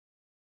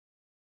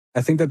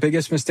I think the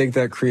biggest mistake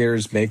that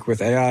creators make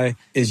with AI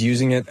is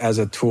using it as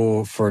a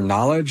tool for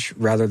knowledge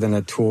rather than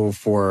a tool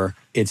for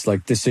its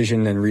like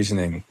decision and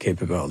reasoning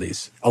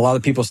capabilities. A lot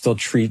of people still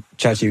treat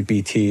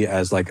ChatGPT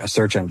as like a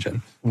search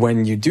engine.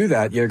 When you do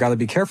that, you got to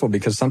be careful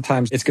because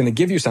sometimes it's going to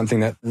give you something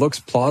that looks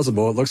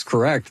plausible, it looks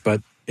correct,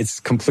 but it's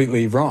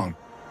completely wrong.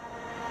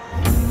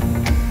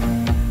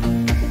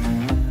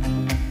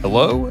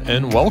 Hello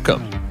and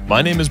welcome.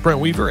 My name is Brent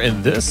Weaver,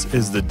 and this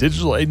is the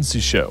Digital Agency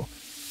Show,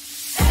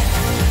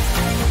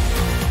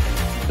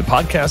 the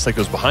podcast that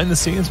goes behind the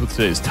scenes with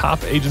today's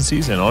top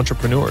agencies and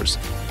entrepreneurs.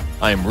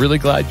 I am really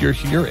glad you're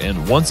here,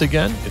 and once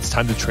again, it's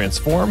time to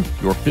transform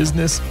your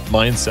business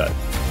mindset.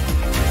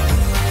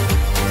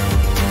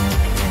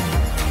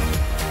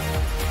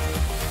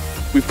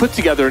 We've put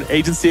together an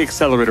agency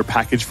accelerator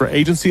package for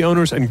agency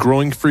owners and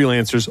growing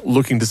freelancers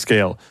looking to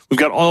scale. We've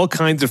got all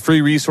kinds of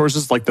free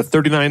resources like the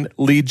 39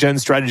 lead gen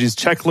strategies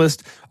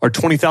checklist, our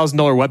 $20,000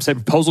 website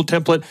proposal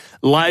template,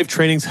 live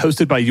trainings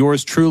hosted by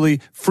yours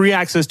truly, free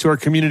access to our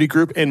community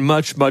group, and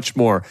much, much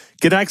more.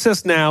 Get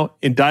access now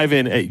and dive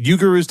in at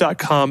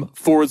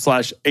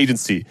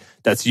ugurus.com/agency.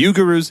 That's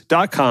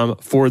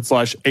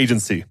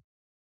ugurus.com/agency.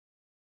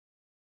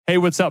 Hey,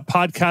 what's up,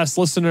 podcast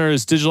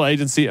listeners, digital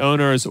agency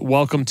owners?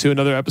 Welcome to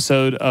another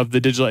episode of the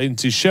Digital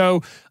Agency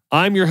Show.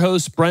 I'm your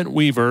host, Brent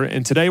Weaver,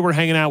 and today we're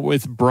hanging out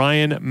with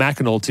Bryan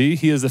McAnulty.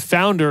 He is the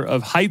founder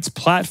of Heights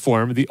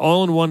Platform, the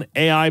all-in-one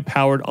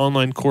AI-powered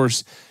online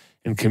course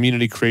and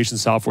community creation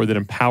software that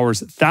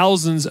empowers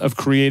thousands of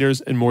creators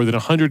in more than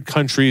 100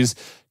 countries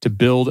to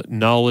build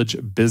knowledge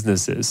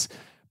businesses.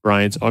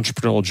 Bryan's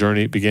entrepreneurial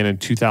journey began in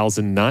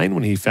 2009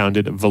 when he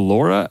founded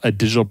Valora, a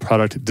digital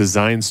product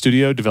design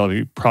studio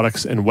developing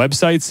products and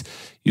websites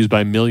used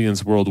by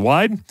millions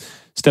worldwide.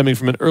 Stemming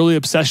from an early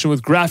obsession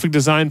with graphic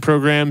design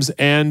programs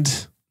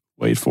and,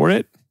 wait for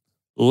it,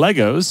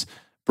 Legos,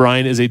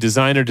 Bryan is a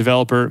designer,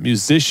 developer,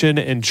 musician,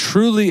 and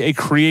truly a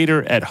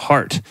creator at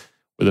heart.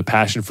 With a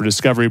passion for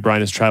discovery,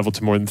 Bryan has traveled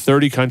to more than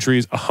 30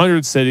 countries,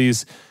 100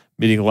 cities,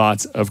 meeting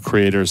lots of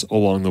creators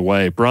along the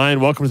way. Bryan,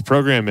 welcome to the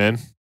program, man.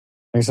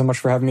 Thanks so much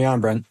for having me on,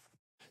 Brent.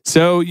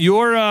 So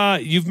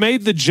you've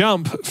made the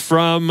jump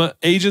from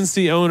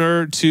agency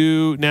owner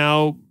to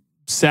now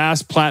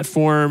SaaS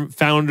platform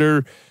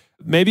founder.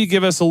 Maybe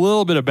give us a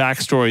little bit of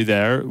backstory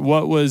there.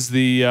 What was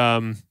the,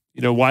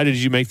 why did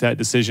you make that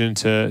decision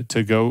to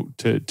go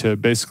to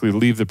basically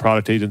leave the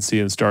product agency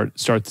and start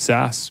the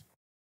SaaS?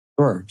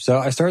 Sure. So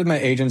I started my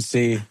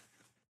agency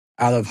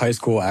out of high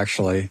school,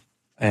 actually,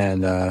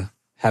 and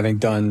having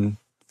done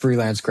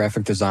freelance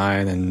graphic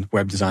design and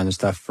web design and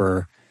stuff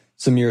for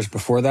some years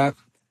before that.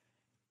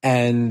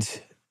 And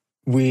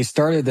we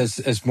started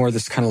as more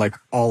this kind of like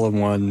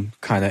all-in-one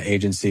kind of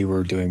agency.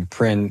 We're doing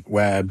print,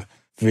 web,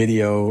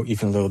 video,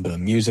 even a little bit of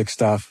music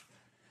stuff.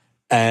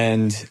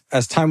 And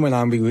as time went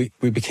on,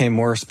 we became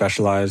more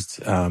specialized.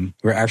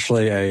 We're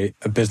actually a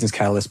business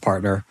catalyst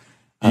partner.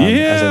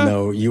 As I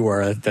know you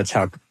are. That's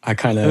how I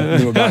kind of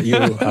knew about you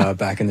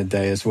back in the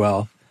day as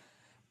well.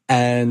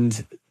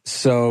 And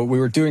so we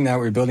were doing that.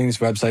 We were building these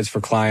websites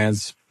for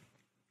clients.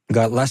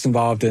 Got less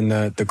involved in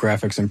the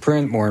graphics and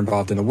print, more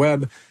involved in the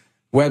web.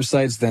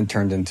 Websites then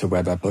turned into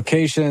web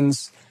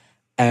applications.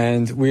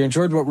 And we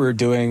enjoyed what we were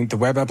doing. The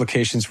web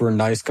applications were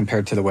nice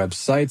compared to the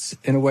websites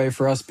in a way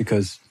for us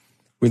because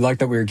we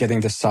liked that we were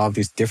getting to solve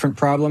these different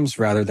problems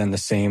rather than the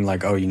same,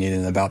 like, oh, you need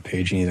an about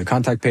page, you need a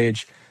contact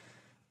page.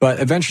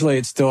 But eventually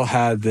it still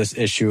had this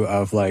issue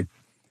of like,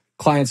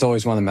 clients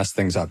always want to mess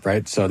things up,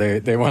 right? So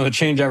they want to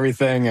change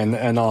everything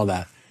and all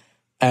that.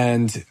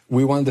 And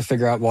we wanted to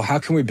figure out, well, how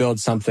can we build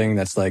something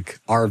that's like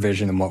our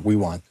vision and what we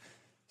want?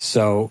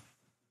 So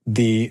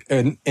the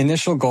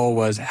initial goal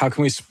was, how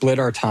can we split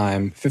our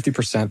time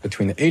 50%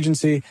 between the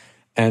agency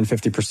and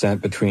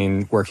 50%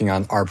 between working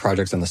on our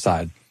projects on the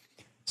side?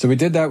 So we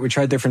did that. We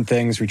tried different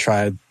things. We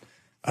tried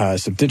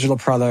some digital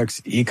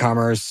products,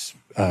 e-commerce,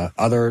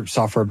 other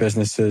software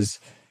businesses.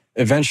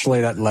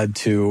 Eventually that led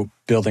to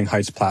building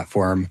Heights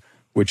Platform,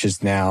 which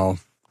is now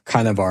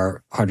kind of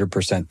our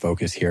 100%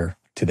 focus here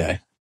today.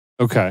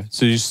 Okay.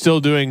 So you're still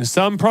doing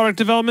some product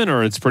development,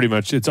 or it's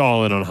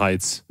all in on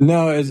Heights?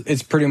 No,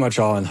 it's pretty much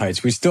all in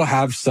Heights. We still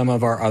have some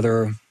of our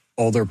other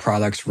older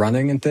products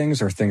running and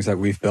things, or things that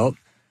we've built,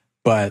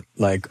 but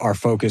like our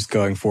focus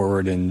going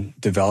forward in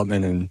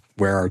development and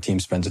where our team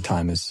spends the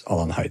time is all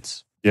on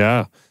Heights.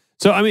 Yeah.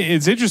 So, I mean,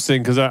 it's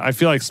interesting because I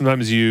feel like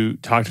sometimes you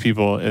talk to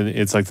people and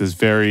it's like this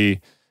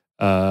very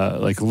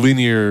like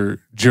linear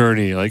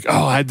journey. Like,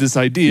 oh, I had this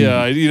idea,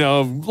 I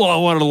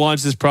wanted to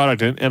launch this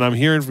product. And I'm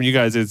hearing from you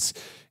guys,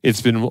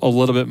 it's been a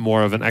little bit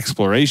more of an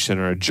exploration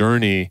or a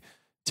journey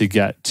to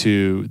get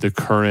to the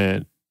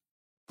current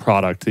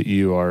product that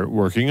you are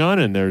working on.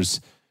 And it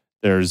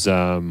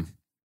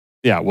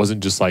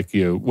wasn't just like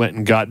you went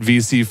and got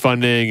VC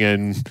funding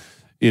and,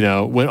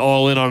 went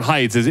all in on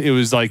Heights. It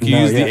was like you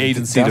used the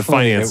agency to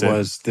finance it. It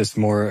was this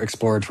more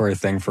exploratory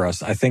thing for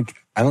us. I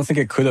don't think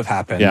it could have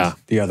happened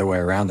the other way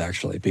around,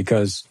 actually,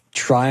 because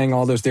trying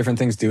all those different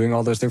things, doing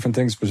all those different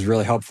things was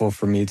really helpful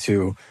for me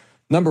to,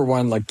 number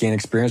one, like gain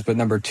experience, but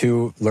number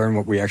two, learn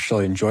what we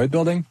actually enjoy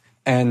building.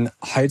 And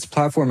Heights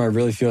platform, I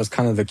really feel, is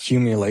kind of the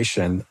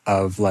accumulation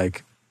of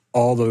like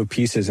all the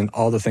pieces and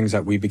all the things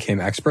that we became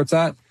experts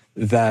at,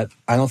 that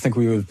I don't think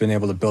we would have been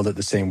able to build it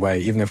the same way,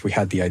 even if we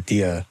had the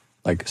idea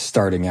like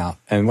starting out.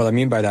 And what I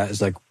mean by that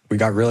is like we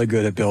got really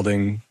good at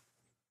building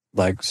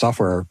like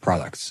software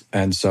products.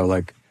 And so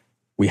like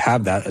we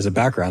have that as a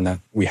background, that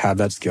we have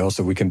that skill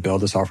so we can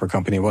build a software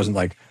company. It wasn't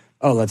like,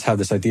 oh, let's have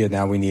this idea.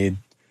 Now we need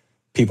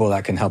people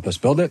that can help us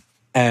build it.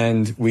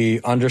 And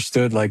we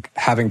understood, like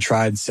having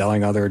tried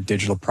selling other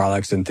digital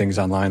products and things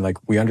online, like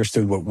we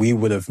understood what we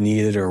would have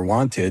needed or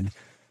wanted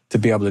to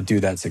be able to do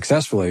that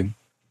successfully.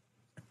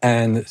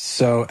 And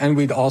so, and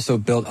we'd also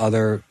built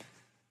other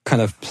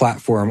kind of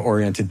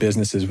platform-oriented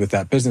businesses with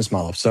that business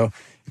model. So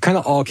it kind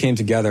of all came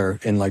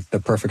together in like the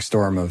perfect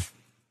storm of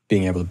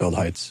being able to build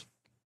Heights.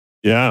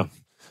 Yeah.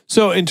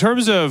 So in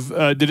terms of,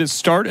 did it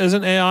start as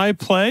an AI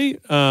play?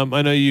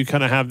 I know you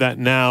kind of have that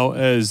now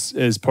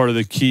as part of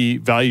the key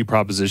value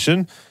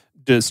proposition.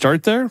 Did it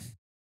start there?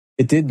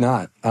 It did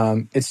not.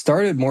 It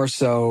started more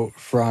so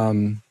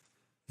from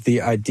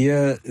the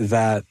idea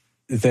that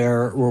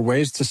there were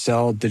ways to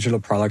sell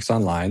digital products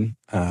online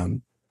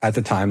at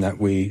the time that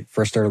we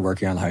first started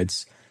working on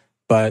Heights.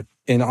 But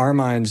in our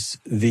minds,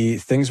 the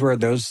things where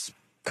those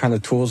kind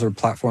of tools or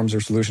platforms or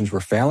solutions were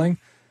failing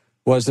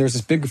was there's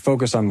this big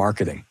focus on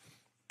marketing.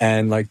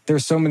 And like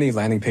there's so many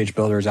landing page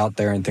builders out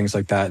there and things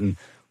like that. And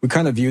we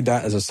kind of viewed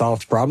that as a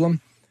solved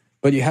problem.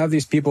 But you have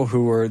these people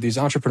who are these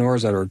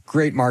entrepreneurs that are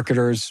great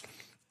marketers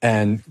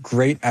and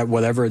great at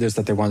whatever it is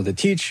that they wanted to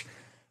teach.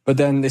 But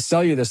then they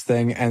sell you this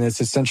thing and it's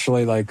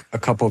essentially like a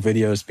couple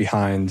videos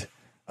behind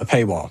a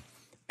paywall.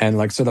 And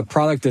like, so the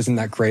product isn't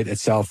that great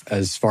itself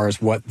as far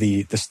as what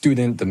the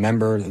student, the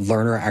member, the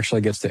learner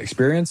actually gets to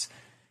experience.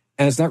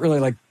 And it's not really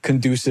like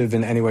conducive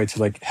in any way to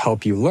like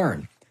help you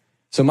learn.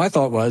 So my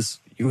thought was,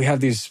 we have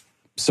these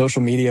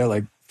social media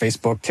like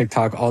Facebook,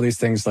 TikTok, all these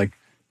things like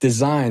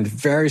designed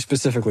very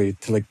specifically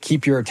to like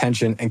keep your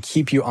attention and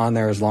keep you on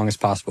there as long as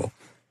possible.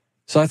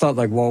 So I thought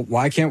like, well,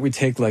 why can't we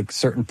take like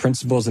certain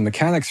principles and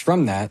mechanics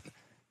from that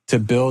to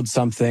build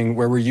something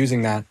where we're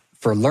using that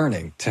for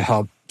learning to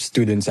help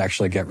students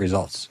actually get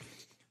results?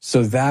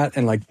 So that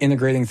and like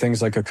integrating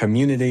things like a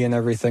community and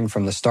everything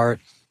from the start,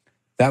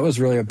 that was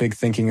really a big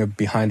thinking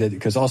behind it,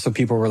 because also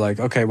people were like,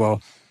 okay,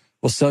 well,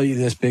 we'll sell you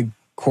this big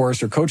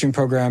course or coaching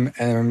program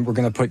and we're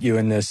going to put you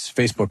in this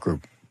Facebook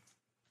group.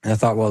 And I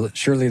thought, well,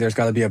 surely there's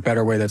got to be a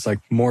better way that's like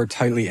more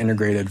tightly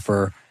integrated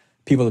for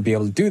people to be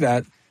able to do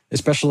that,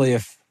 especially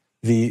if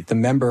the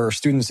member or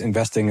students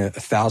investing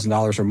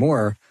 $1,000 or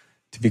more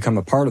to become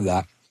a part of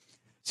that.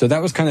 So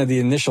that was kind of the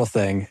initial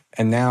thing.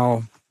 And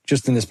now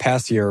just in this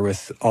past year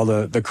with all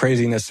the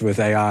craziness with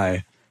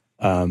AI,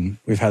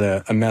 we've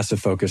had a massive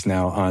focus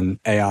now on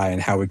AI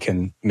and how we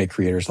can make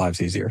creators'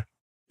 lives easier.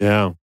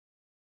 Yeah.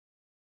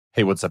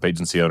 Hey, what's up,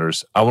 agency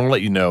owners? I want to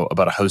let you know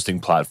about a hosting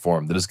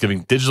platform that is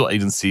giving digital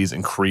agencies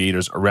and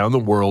creators around the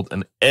world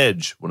an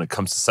edge when it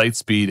comes to site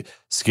speed,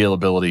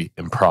 scalability,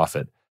 and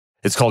profit.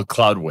 It's called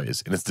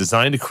Cloudways, and it's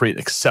designed to create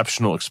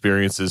exceptional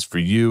experiences for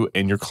you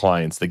and your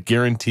clients that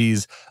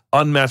guarantees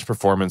unmatched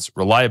performance,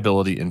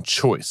 reliability, and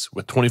choice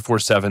with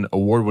 24/7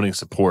 award-winning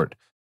support.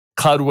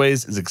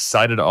 Cloudways is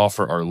excited to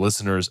offer our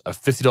listeners a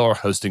 $50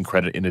 hosting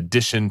credit in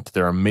addition to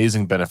their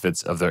amazing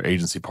benefits of their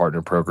agency partner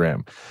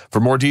program. For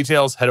more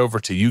details, head over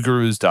to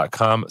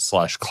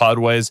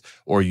ugurus.com/Cloudways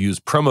or use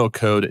promo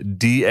code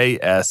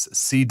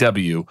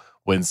DASCW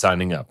when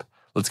signing up.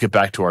 Let's get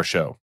back to our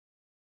show.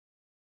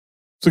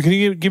 So can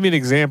you give me an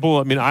example?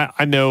 I mean,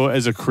 I know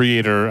as a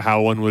creator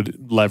how one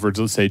would leverage,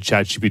 let's say,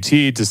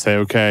 ChatGPT to say,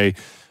 okay,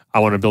 I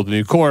want to build a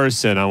new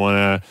course and I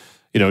want to,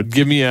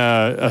 give me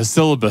a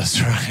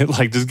syllabus, right?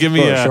 Like just give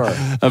me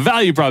a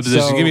value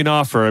proposition, So, give me an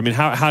offer. I mean,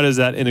 how does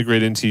that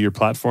integrate into your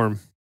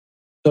platform?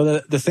 So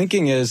the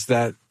thinking is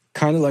that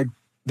kind of like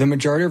the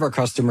majority of our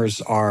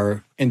customers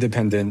are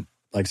independent,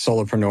 like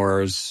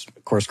solopreneurs,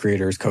 course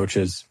creators,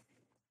 coaches.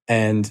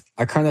 And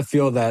I kind of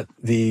feel that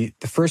the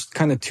first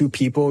kind of two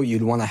people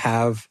you'd want to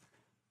have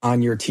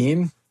on your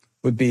team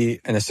would be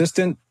an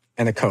assistant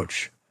and a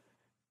coach.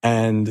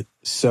 And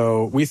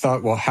so we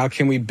thought, well, how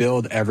can we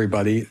build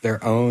everybody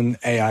their own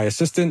AI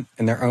assistant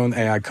and their own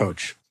AI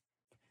coach?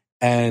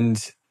 And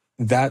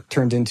that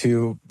turned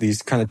into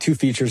these kind of two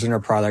features in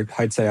our product,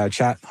 Heights AI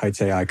Chat, Heights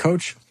AI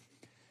Coach.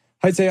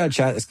 Heights AI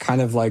Chat is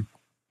kind of like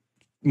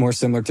more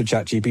similar to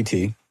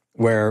ChatGPT,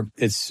 where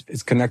it's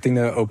connecting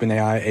to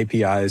OpenAI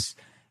APIs.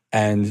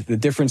 And the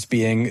difference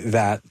being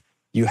that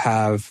you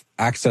have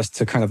access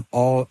to kind of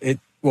it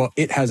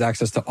has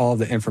access to all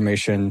the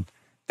information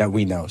that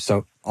we know.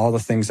 So all the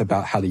things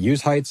about how to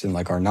use Heights and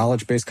like our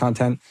knowledge-based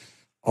content,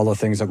 all the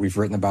things that we've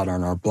written about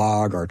on our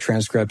blog, our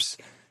transcripts.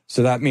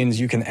 So that means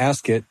you can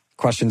ask it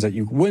questions that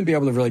you wouldn't be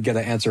able to really get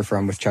an answer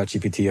from with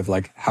ChatGPT of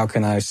like, how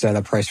can I set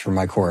a price for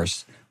my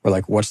course? Or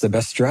like, what's the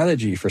best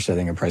strategy for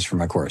setting a price for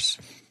my course?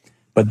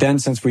 But then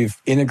since we've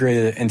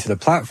integrated it into the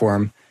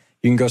platform,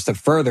 you can go a step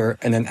further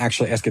and then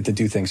actually ask it to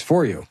do things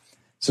for you.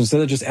 So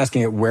instead of just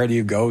asking it, where do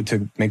you go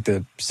to make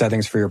the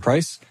settings for your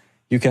price?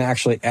 You can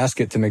actually ask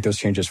it to make those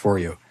changes for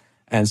you.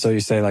 And so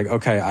you say like,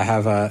 okay, I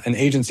have an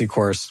agency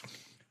course,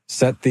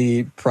 set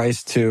the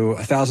price to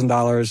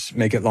 $1,000,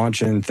 make it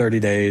launch in 30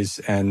 days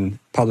and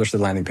publish the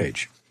landing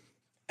page.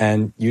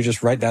 And you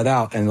just write that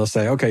out and they'll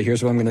say, okay,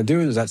 here's what I'm going to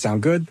do. Does that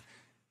sound good?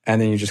 And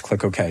then you just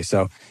click OK.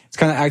 So it's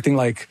kind of acting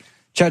like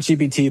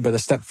ChatGPT, but a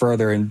step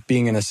further in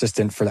being an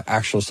assistant for the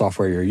actual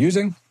software you're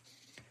using.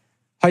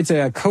 Heights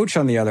AI Coach,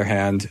 on the other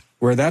hand,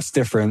 where that's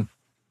different,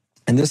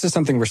 and this is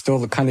something we're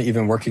still kind of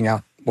even working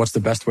out what's the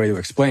best way to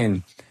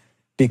explain,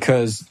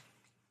 because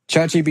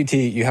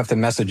ChatGPT, you have to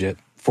message it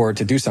for it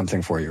to do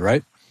something for you,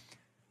 right?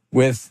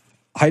 With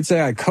Heights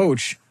AI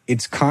Coach,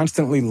 it's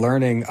constantly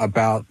learning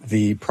about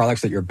the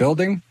products that you're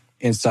building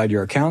inside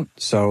your account.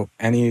 So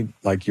any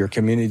like your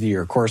community,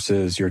 your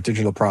courses, your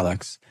digital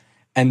products.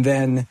 And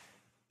then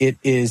it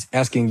is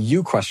asking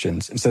you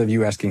questions instead of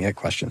you asking it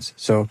questions.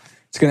 So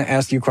it's going to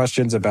ask you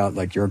questions about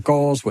like your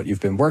goals, what you've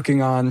been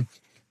working on.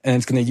 And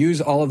it's going to use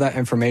all of that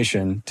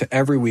information to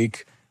every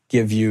week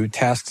give you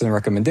tasks and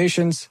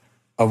recommendations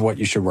of what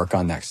you should work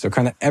on next. So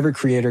kind of every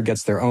creator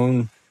gets their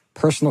own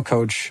personal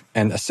coach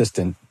and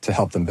assistant to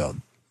help them build.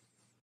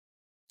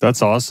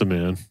 That's awesome,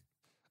 man.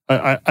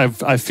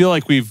 I feel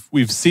like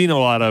we've seen a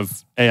lot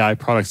of AI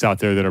products out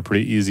there that are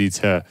pretty easy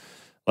to,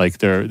 like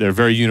they're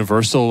very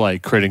universal,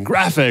 like creating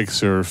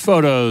graphics or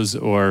photos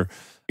or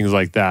things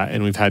like that.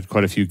 And we've had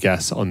quite a few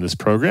guests on this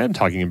program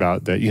talking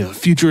about that, the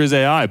future is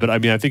AI. But I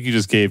mean, I think you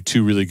just gave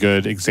two really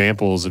good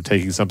examples of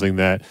taking something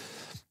that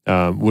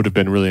would have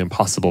been really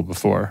impossible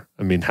before.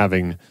 I mean,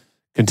 having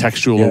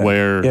contextual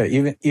aware.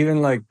 Yeah,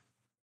 even like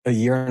a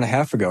year and a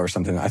half ago or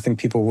something, I think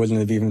people wouldn't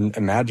have even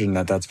imagined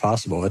that that's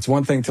possible. It's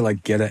one thing to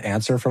like get an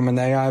answer from an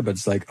AI, but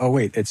it's like, oh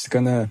wait, it's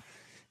gonna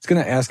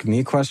ask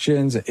me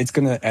questions. It's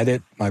gonna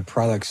edit my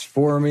products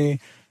for me.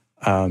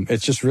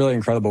 It's just really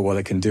incredible what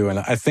it can do. And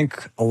I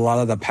think a lot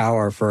of the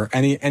power for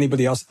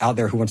anybody else out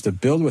there who wants to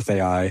build with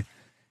AI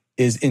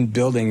is in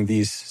building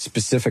these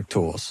specific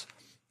tools.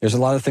 There's a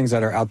lot of things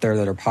that are out there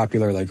that are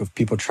popular, like of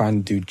people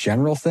trying to do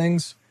general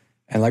things.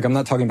 And like, I'm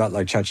not talking about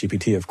like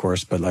ChatGPT, of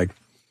course, but like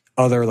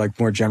other like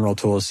more general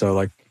tools. So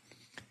like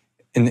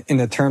in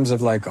the terms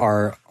of like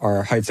our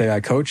Heights AI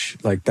Coach,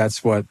 like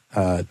that's what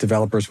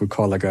developers would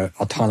call like a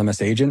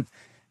autonomous agent.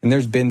 And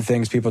there's been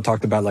things people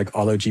talked about like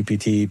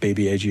AutoGPT,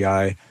 Baby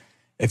AGI,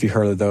 if you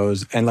heard of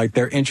those. And like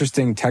they're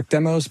interesting tech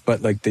demos,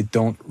 but like they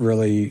don't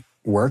really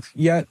work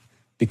yet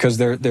because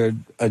they're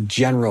a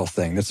general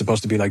thing that's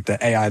supposed to be like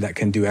the AI that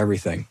can do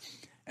everything.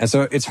 And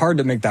so it's hard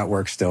to make that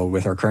work still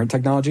with our current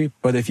technology.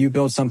 But if you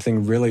build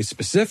something really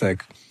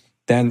specific,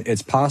 then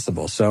it's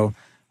possible. So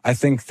I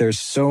think there's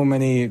so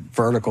many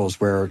verticals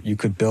where you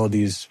could build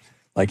these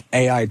like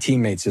AI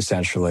teammates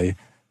essentially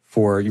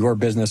for your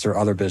business or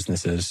other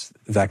businesses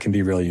that can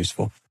be really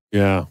useful.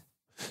 Yeah.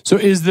 So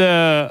is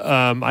the,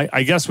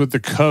 I guess with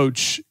the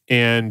coach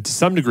and to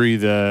some degree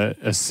the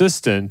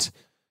assistant,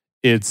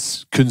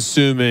 it's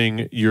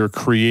consuming your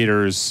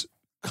creator's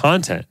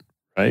content,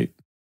 right?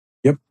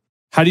 Yep.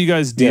 How do you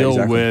guys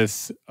deal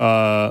with,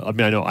 I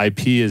mean, I know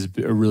IP is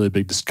a really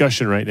big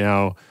discussion right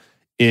now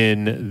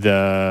in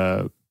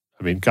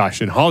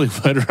in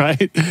Hollywood,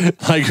 right?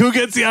 Like who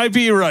gets the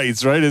IP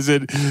rights, right? Is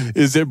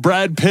it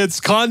Brad Pitt's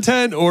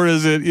content or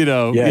is it,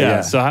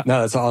 Yeah. So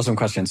no, that's an awesome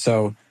question.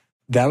 So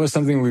that was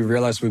something we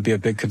realized would be a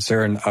big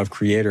concern of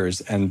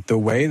creators. And the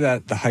way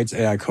that the Heights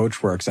AI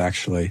Coach works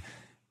actually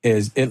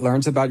is it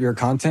learns about your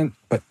content,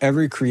 but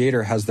every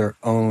creator has their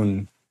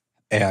own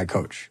AI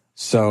coach.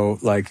 So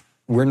like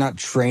we're not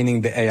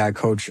training the AI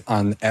coach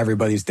on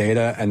everybody's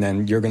data and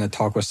then you're going to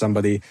talk with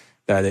somebody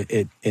that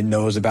it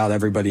knows about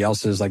everybody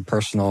else's like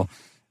personal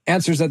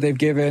answers that they've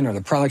given or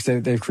the products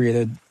that they've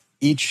created.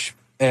 Each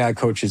AI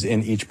coach is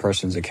in each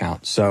person's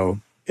account. So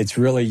it's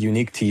really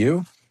unique to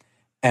you.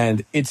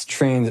 And it's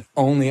trained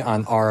only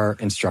on our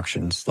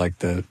instructions, like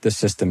the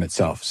system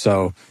itself.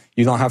 So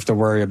you don't have to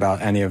worry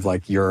about any of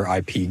like your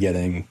IP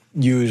getting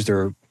used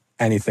or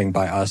anything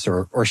by us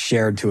or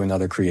shared to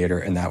another creator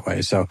in that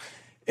way. So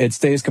it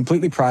stays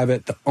completely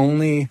private. The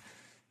only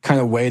kind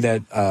of way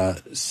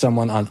that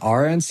someone on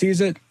our end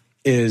sees it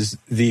is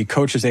the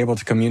coach is able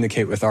to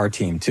communicate with our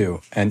team too.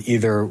 And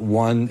either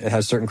one, it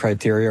has certain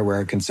criteria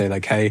where it can say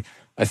like, hey,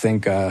 I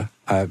think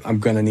I'm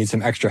going to need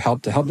some extra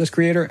help to help this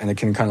creator. And it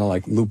can kind of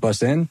like loop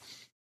us in.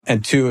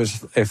 And two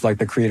is if like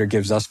the creator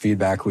gives us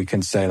feedback, we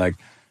can say like,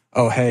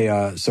 oh,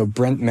 hey, so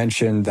Brent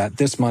mentioned that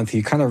this month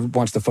he kind of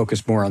wants to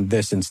focus more on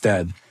this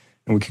instead.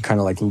 And we can kind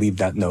of like leave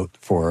that note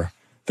for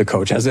the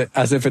coach as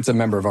if it's a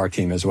member of our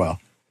team as well.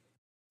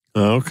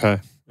 Okay.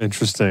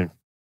 Interesting.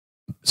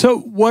 So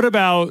what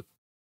about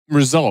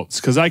results?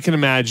 Because I can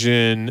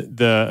imagine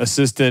the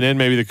assistant and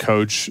maybe the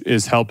coach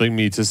is helping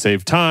me to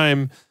save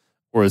time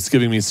or it's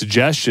giving me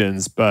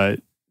suggestions, but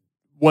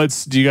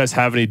do you guys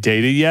have any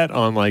data yet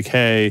on like,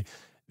 hey,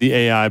 the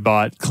AI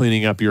bot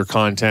cleaning up your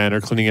content or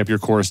cleaning up your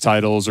course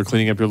titles or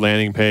cleaning up your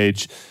landing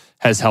page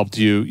has helped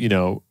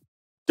you,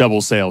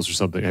 double sales or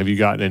something? Have you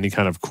gotten any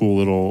kind of cool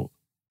little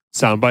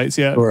sound bites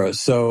yet? Sure.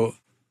 So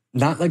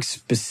not like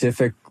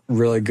specific,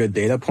 really good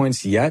data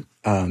points yet.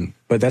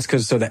 But that's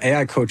because the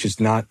AI coach is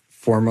not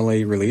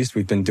formally released.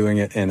 We've been doing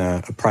it in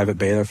a private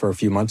beta for a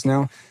few months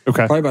now.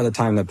 Okay. Probably by the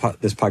time that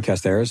this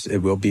podcast airs, it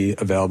will be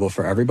available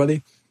for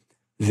everybody.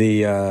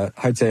 The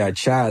Heights AI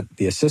chat,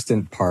 the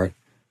assistant part,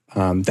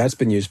 that's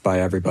been used by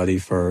everybody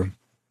for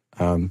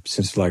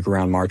since like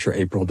around March or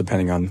April,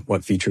 depending on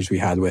what features we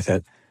had with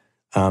it.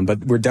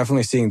 But we're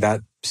definitely seeing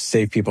that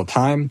save people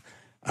time.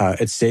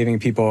 It's saving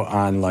people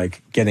on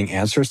like getting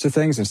answers to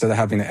things instead of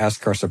having to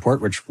ask our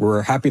support, which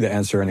we're happy to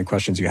answer any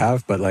questions you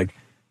have. But like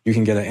you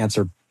can get an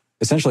answer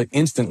essentially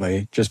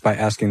instantly just by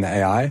asking the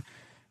AI.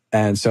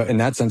 And so in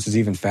that sense, it's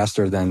even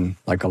faster than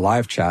like a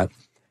live chat.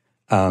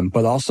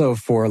 But also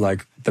for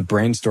like the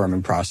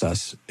brainstorming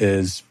process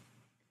is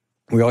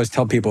we always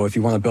tell people if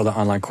you want to build an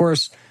online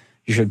course,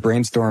 you should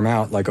brainstorm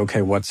out like,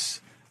 okay,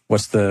 what's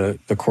the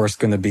course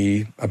going to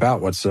be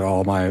about? What's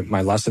all my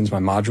lessons, my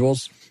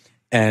modules?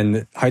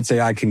 And Heights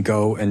AI can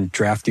go and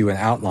draft you an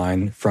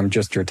outline from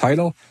just your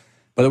title,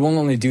 but it won't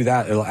only do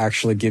that. It'll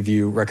actually give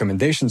you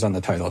recommendations on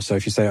the title. So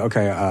if you say,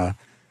 okay,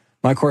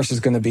 my course is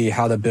going to be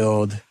how to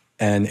build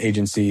an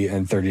agency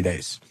in 30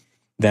 days,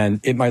 then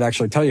it might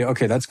actually tell you,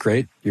 okay, that's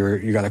great.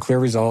 You got a clear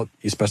result.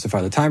 You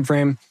specify the time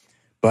frame,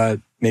 but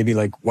maybe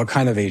like what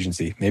kind of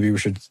agency? Maybe we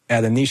should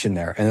add a niche in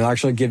there. And it'll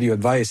actually give you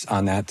advice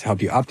on that to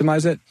help you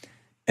optimize it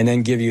and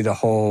then give you the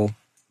whole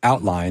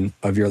outline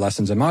of your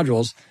lessons and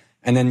modules.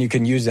 And then you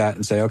can use that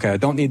and say, okay, I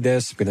don't need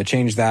this. I'm going to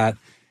change that.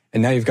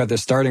 And now you've got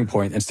this starting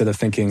point instead of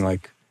thinking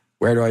like,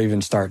 where do I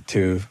even start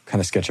to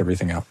kind of sketch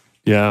everything out?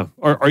 Yeah.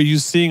 Are you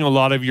seeing a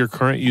lot of your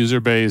current user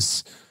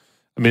base?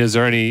 I mean,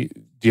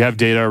 do you have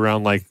data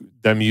around like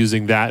them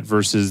using that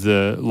versus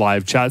the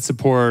live chat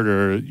support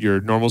or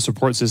your normal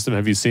support system?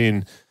 Have you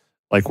seen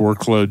like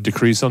workload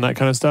decrease on that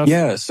kind of stuff?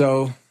 Yeah.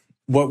 So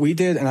what we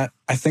did, and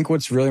I think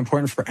what's really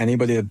important for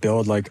anybody to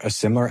build like a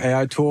similar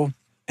AI tool,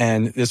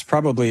 and this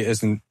probably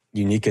isn't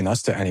unique in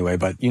us to anyway,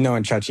 but in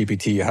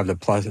ChatGPT, you have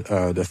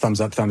the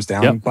thumbs up, thumbs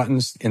down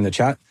buttons in the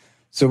chat.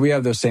 So we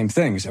have those same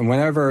things. And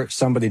whenever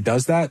somebody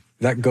does that,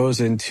 that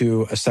goes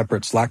into a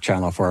separate Slack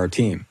channel for our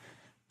team.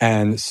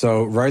 And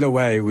so right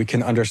away, we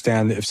can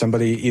understand if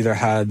somebody either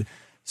had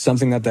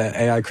something that the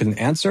AI couldn't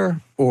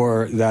answer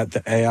or that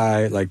the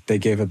AI, like they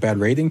gave a bad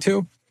rating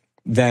to,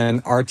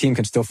 then our team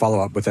can still follow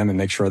up with them and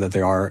make sure that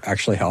they are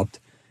actually helped.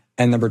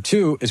 And number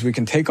two is we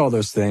can take all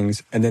those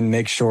things and then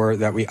make sure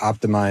that we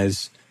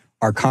optimize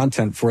our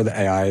content for the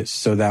AI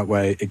so that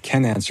way it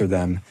can answer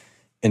them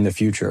in the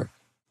future.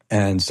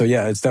 And so,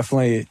 yeah, it's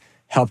definitely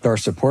helped our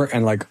support.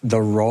 And like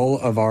the role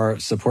of our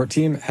support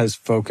team has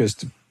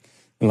focused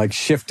and like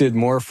shifted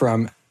more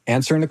from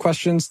answering the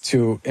questions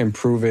to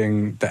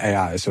improving the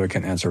AI so it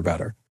can answer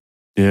better.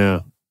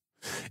 Yeah.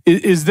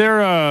 Is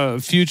there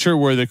a future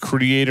where the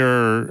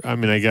creator, I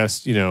mean, I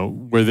guess,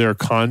 where their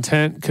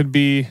content could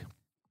be,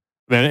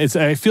 man,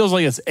 it feels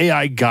like it's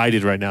AI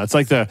guided right now. It's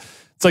like the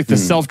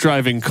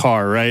self-driving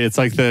car, right? It's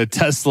like the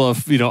Tesla,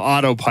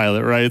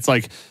 autopilot, right? It's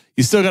like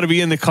you still got to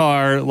be in the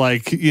car,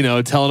 like,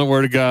 telling it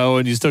where to go,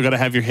 and you still got to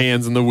have your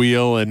hands on the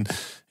wheel. And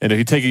if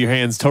you take your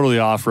hands totally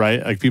off,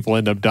 right, like people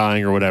end up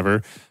dying or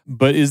whatever.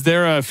 But is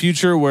there a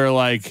future where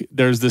like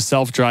there's the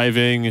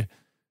self-driving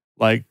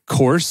like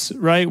course,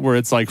 right, where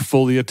it's like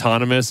fully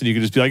autonomous and you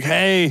can just be like,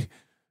 hey,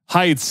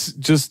 Heights,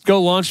 just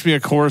go launch me a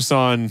course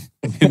on,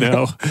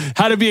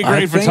 how to be a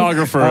great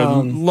photographer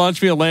and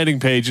launch me a landing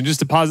page and just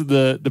deposit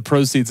the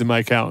proceeds in my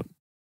account.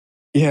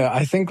 Yeah,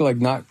 I think like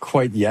not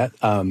quite yet.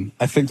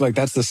 I think like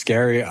that's the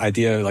scary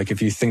idea. Like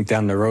if you think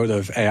down the road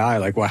of AI,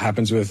 like what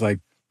happens with like,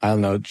 I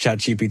don't know,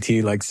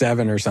 ChatGPT like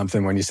 7 or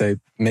something when you say,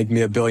 make me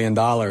 $1 billion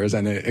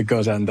and it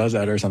goes out and does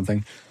that or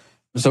something.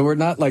 So we're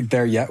not like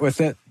there yet with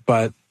it.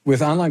 But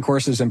with online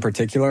courses in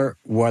particular,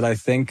 what I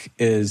think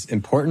is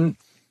important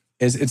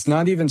is it's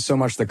not even so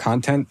much the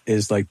content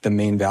is like the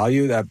main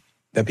value that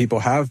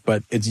people have,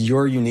 but it's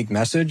your unique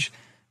message.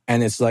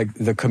 And it's like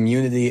the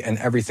community and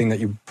everything that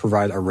you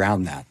provide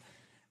around that.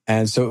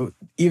 And so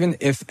even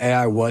if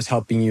AI was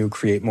helping you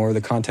create more of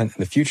the content in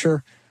the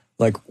future,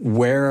 like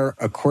where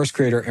a course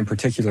creator in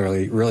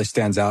particularly really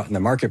stands out in the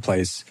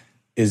marketplace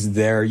is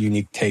their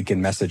unique take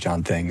and message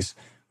on things,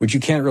 which you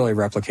can't really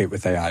replicate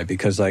with AI.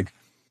 Because like,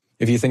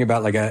 if you think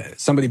about like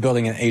somebody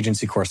building an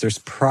agency course, there's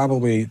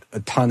probably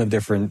a ton of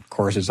different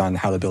courses on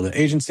how to build an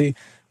agency.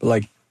 But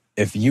like,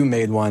 if you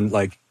made one,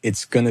 like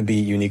it's going to be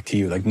unique to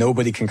you. Like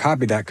nobody can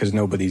copy that because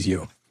nobody's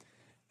you.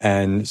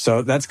 And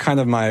so that's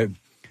kind of my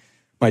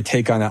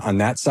take on it on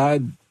that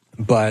side.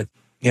 But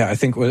yeah, I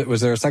think,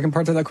 was there a second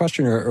part to that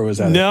question or was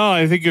that No,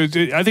 I think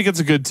it's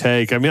a good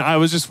take. I mean, I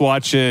was just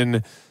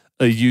watching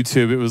a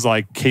YouTube. It was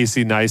like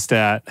Casey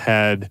Neistat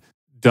had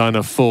done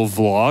a full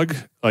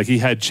vlog. Like he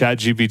had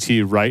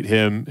ChatGPT write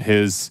him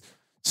his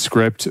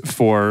script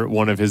for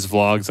one of his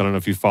vlogs. I don't know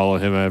if you follow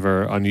him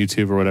ever on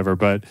YouTube or whatever,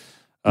 but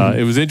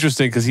it was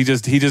interesting because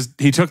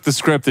he took the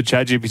script that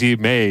ChatGPT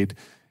made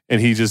and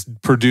he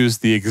just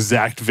produced the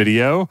exact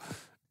video.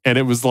 And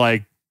it was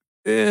like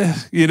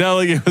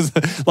like it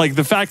was like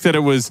the fact that it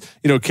was,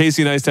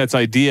 Casey Neistat's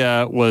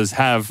idea was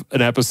have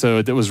an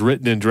episode that was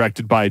written and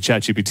directed by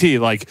ChatGPT.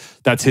 Like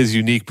that's his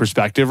unique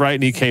perspective, right?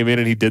 And he came in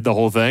and he did the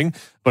whole thing,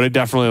 but it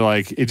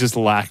definitely it just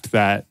lacked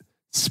that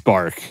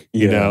spark,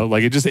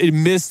 like it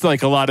missed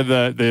like a lot of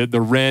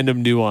the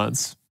random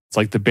nuance. It's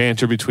like the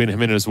banter between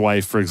him and his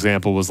wife, for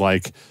example, was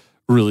like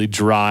really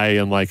dry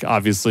and like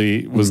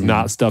obviously was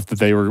not stuff that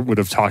they would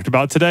have talked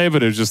about today,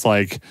 but it was just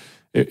like,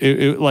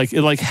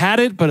 it had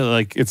it, but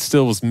it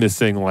still was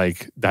missing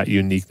like that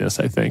uniqueness,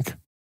 I think.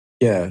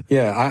 Yeah.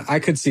 I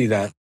could see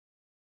that.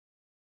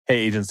 Hey,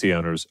 agency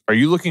owners, are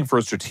you looking for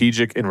a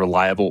strategic and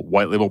reliable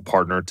white label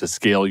partner to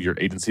scale your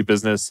agency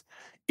business?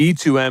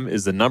 E2M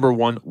is the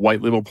 #1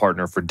 white label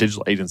partner for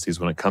digital agencies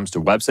when it comes to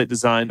website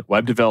design,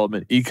 web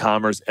development,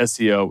 e-commerce,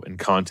 SEO, and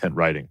content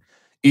writing.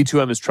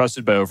 E2M is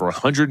trusted by over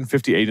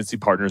 150 agency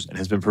partners and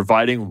has been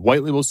providing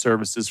white label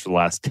services for the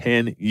last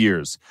 10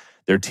 years.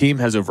 Their team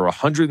has over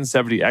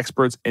 170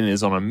 experts and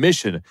is on a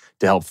mission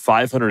to help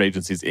 500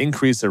 agencies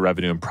increase their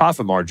revenue and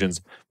profit margins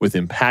with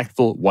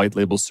impactful white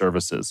label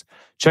services.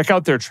 Check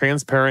out their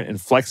transparent and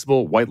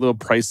flexible white label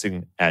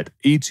pricing at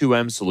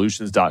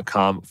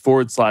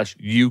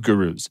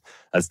e2msolutions.com/ugurus.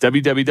 That's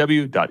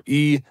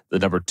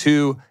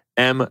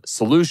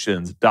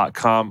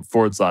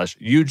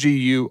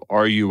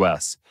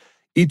www.e2msolutions.com/ugurus.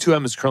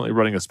 E2M is currently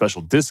running a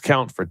special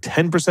discount for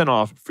 10%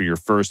 off for your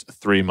first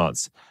 3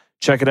 months.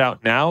 Check it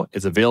out now.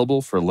 It's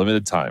available for a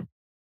limited time.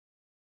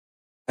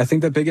 I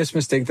think the biggest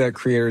mistake that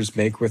creators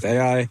make with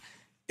AI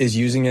is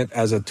using it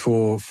as a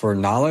tool for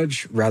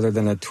knowledge rather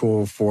than a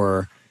tool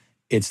for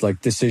its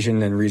like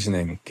decision and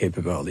reasoning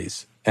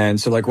capabilities.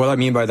 And so like what I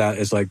mean by that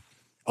is like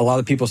a lot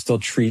of people still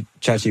treat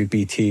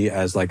ChatGPT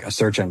as like a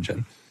search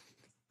engine.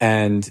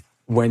 And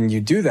when you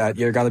do that,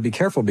 you got to be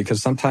careful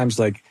because sometimes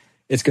like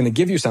it's going to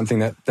give you something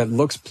that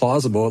looks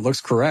plausible, it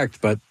looks correct,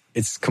 but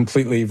it's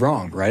completely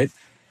wrong, right?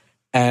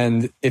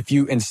 And if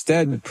you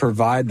instead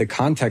provide the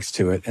context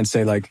to it and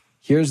say like,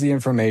 here's the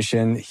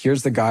information,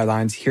 here's the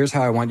guidelines, here's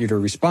how I want you to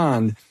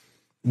respond,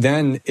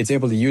 then it's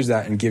able to use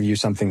that and give you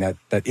something that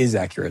is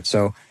accurate.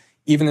 So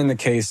even in the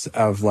case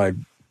of like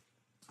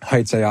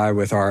Heights AI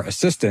with our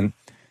assistant,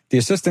 the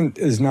assistant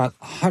is not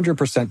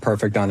 100%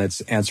 perfect on its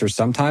answers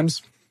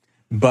sometimes,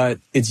 but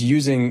it's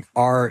using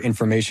our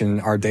information,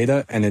 our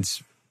data, and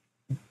it's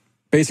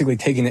basically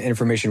taking the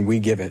information we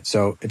give it.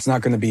 So it's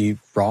not going to be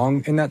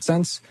wrong in that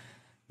sense.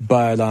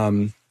 But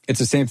it's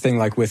the same thing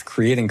like with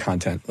creating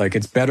content. Like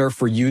it's better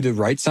for you to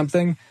write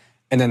something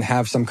and then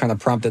have some kind of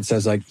prompt that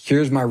says like,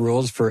 here's my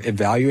rules for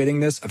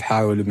evaluating this of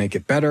how to make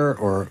it better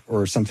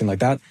or something like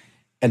that.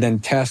 And then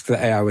task the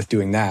AI with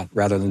doing that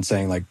rather than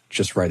saying like,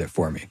 just write it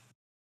for me.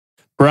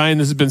 Bryan,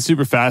 this has been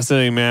super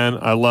fascinating, man.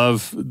 I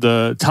love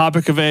the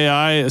topic of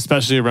AI,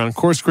 especially around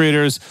course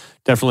creators.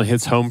 Definitely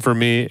hits home for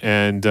me,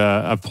 and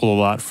I've pulled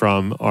a lot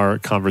from our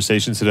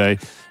conversation today.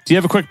 Do you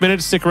have a quick minute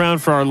to stick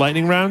around for our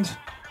lightning round?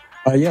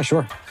 Yeah,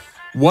 sure.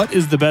 What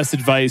is the best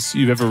advice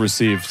you've ever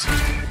received?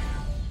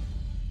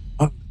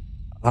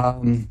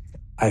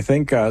 I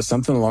think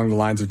something along the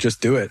lines of just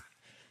do it.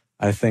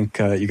 I think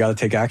you got to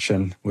take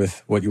action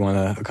with what you want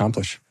to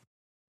accomplish.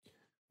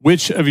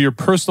 Which of your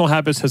personal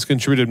habits has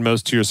contributed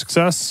most to your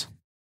success?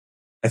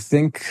 I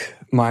think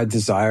my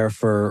desire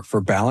for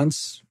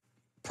balance,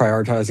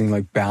 prioritizing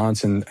like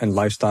balance and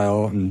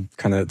lifestyle and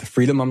kind of the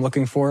freedom I'm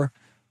looking for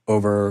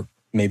over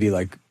maybe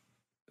like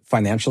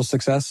financial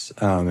success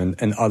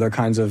and other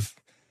kinds of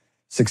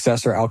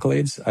success or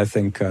accolades. I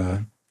think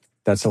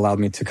that's allowed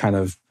me to kind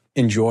of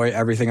enjoy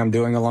everything I'm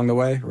doing along the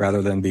way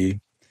rather than be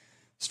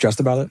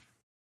stressed about it.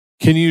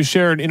 Can you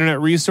share an internet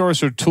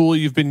resource or tool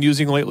you've been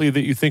using lately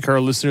that you think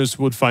our listeners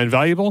would find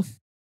valuable?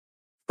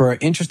 For an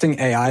interesting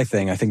AI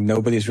thing, I think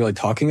nobody's really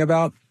talking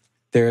about,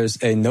 there's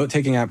a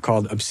note-taking app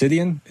called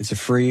Obsidian. It's a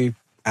free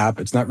app.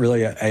 It's not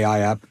really an AI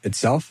app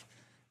itself.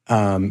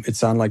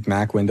 It's on like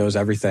Mac, Windows,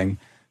 everything.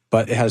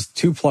 But it has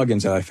 2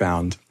 plugins that I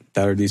found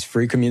that are these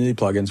free community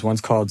plugins.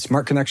 One's called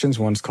Smart Connections,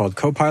 one's called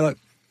Copilot.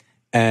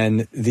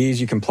 And these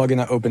you can plug in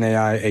an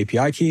OpenAI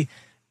API key,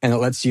 and it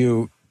lets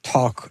you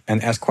talk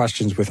and ask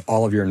questions with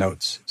all of your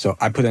notes. So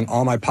I put in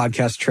all my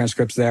podcast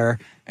transcripts there,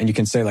 and you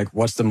can say like,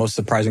 what's the most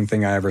surprising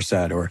thing I ever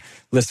said? Or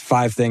list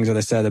 5 things that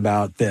I said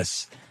about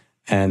this.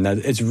 And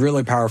it's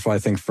really powerful, I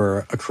think,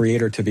 for a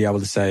creator to be able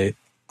to say,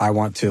 I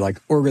want to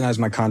like organize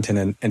my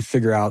content and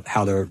figure out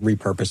how to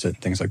repurpose it,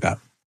 things like that.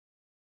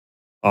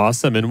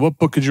 Awesome. And what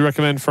book could you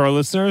recommend for our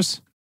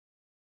listeners?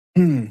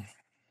 I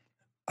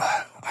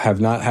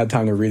have not had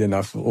time to read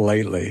enough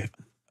lately.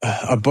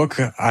 A book,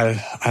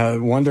 I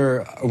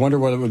wonder what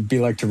it would be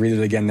like to read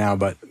it again now,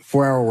 but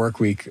 4-Hour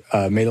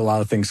Workweek made a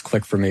lot of things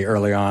click for me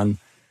early on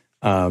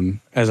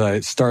as I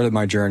started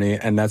my journey.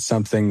 And that's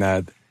something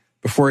that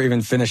before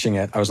even finishing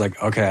it, I was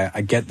like, okay, I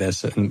get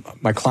this. And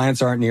my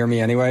clients aren't near me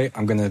anyway.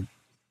 I'm going to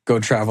go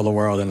travel the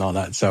world and all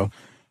that. So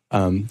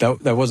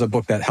that was a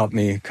book that helped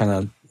me kind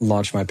of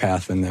launch my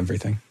path and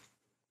everything.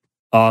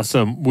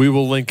 Awesome. We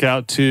will link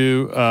out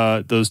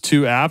to those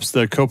 2 apps,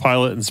 the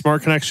Copilot and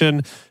Smart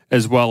Connection,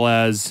 as well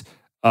as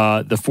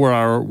The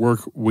 4-Hour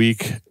Work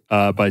Week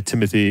by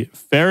Timothy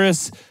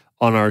Ferriss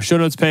on our show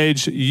notes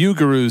page,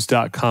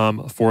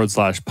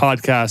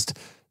 ugurus.com/podcast.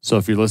 So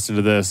if you're listening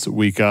to this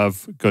week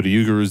of, go to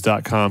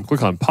ugurus.com,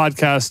 click on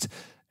podcast,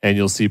 and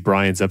you'll see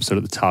Bryan's episode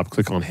at the top.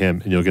 Click on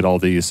him, and you'll get all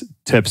these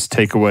tips,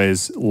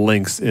 takeaways,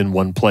 links in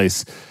one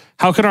place.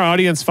 How can our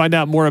audience find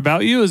out more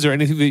about you? Is there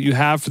anything that you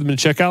have for them to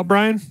check out,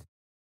 Bryan?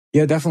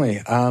 Yeah, definitely.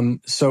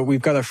 So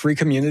we've got a free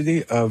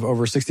community of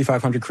over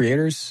 6,500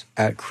 creators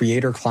at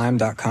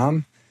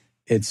creatorclimb.com.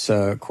 It's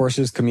a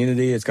courses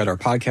community. It's got our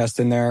podcast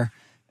in there,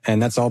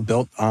 and that's all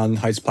built on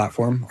Heights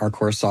platform, our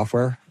course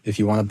software. If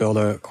you want to build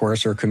a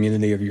course or a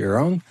community of your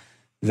own,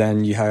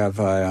 then you have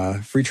a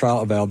free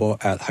trial available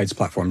at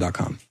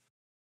heightsplatform.com.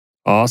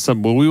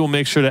 Awesome. Well, we will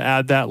make sure to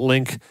add that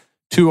link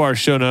to our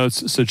show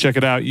notes. So check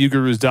it out,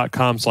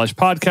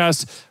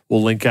 ugurus.com/podcast.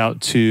 We'll link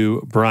out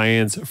to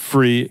Bryan's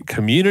free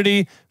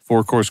community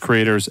for course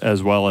creators,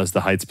 as well as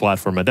the Heights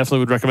platform. I definitely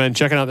would recommend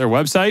checking out their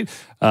website.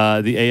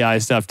 The AI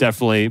stuff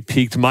definitely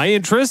piqued my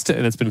interest,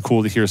 and it's been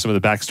cool to hear some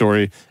of the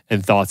backstory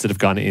and thoughts that have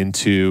gone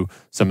into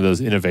some of those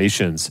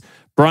innovations.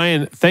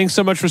 Bryan, thanks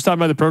so much for stopping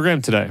by the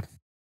program today.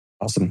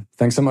 Awesome.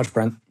 Thanks so much,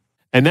 Brent.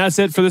 And that's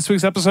it for this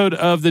week's episode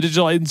of the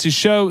Digital Agency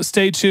Show.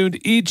 Stay tuned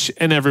each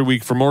and every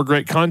week for more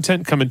great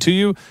content coming to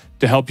you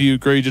to help you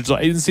grow your digital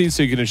agency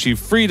so you can achieve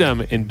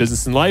freedom in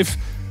business and life.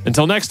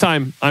 Until next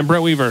time, I'm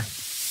Brent Weaver.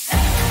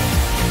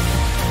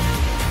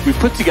 We've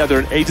put together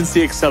an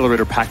agency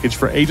accelerator package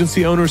for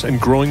agency owners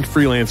and growing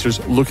freelancers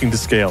looking to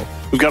scale.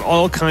 We've got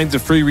all kinds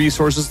of free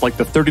resources like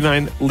the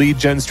 39 lead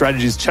gen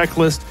strategies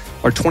checklist,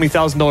 our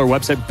 $20,000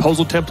 website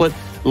proposal template,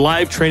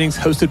 live trainings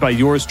hosted by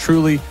yours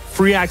truly,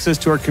 free access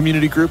to our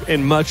community group,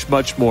 and much,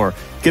 much more.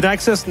 Get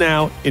access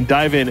now and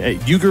dive in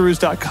at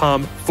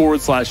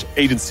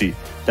ugurus.com/agency.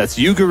 That's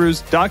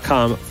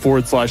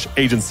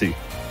ugurus.com/agency.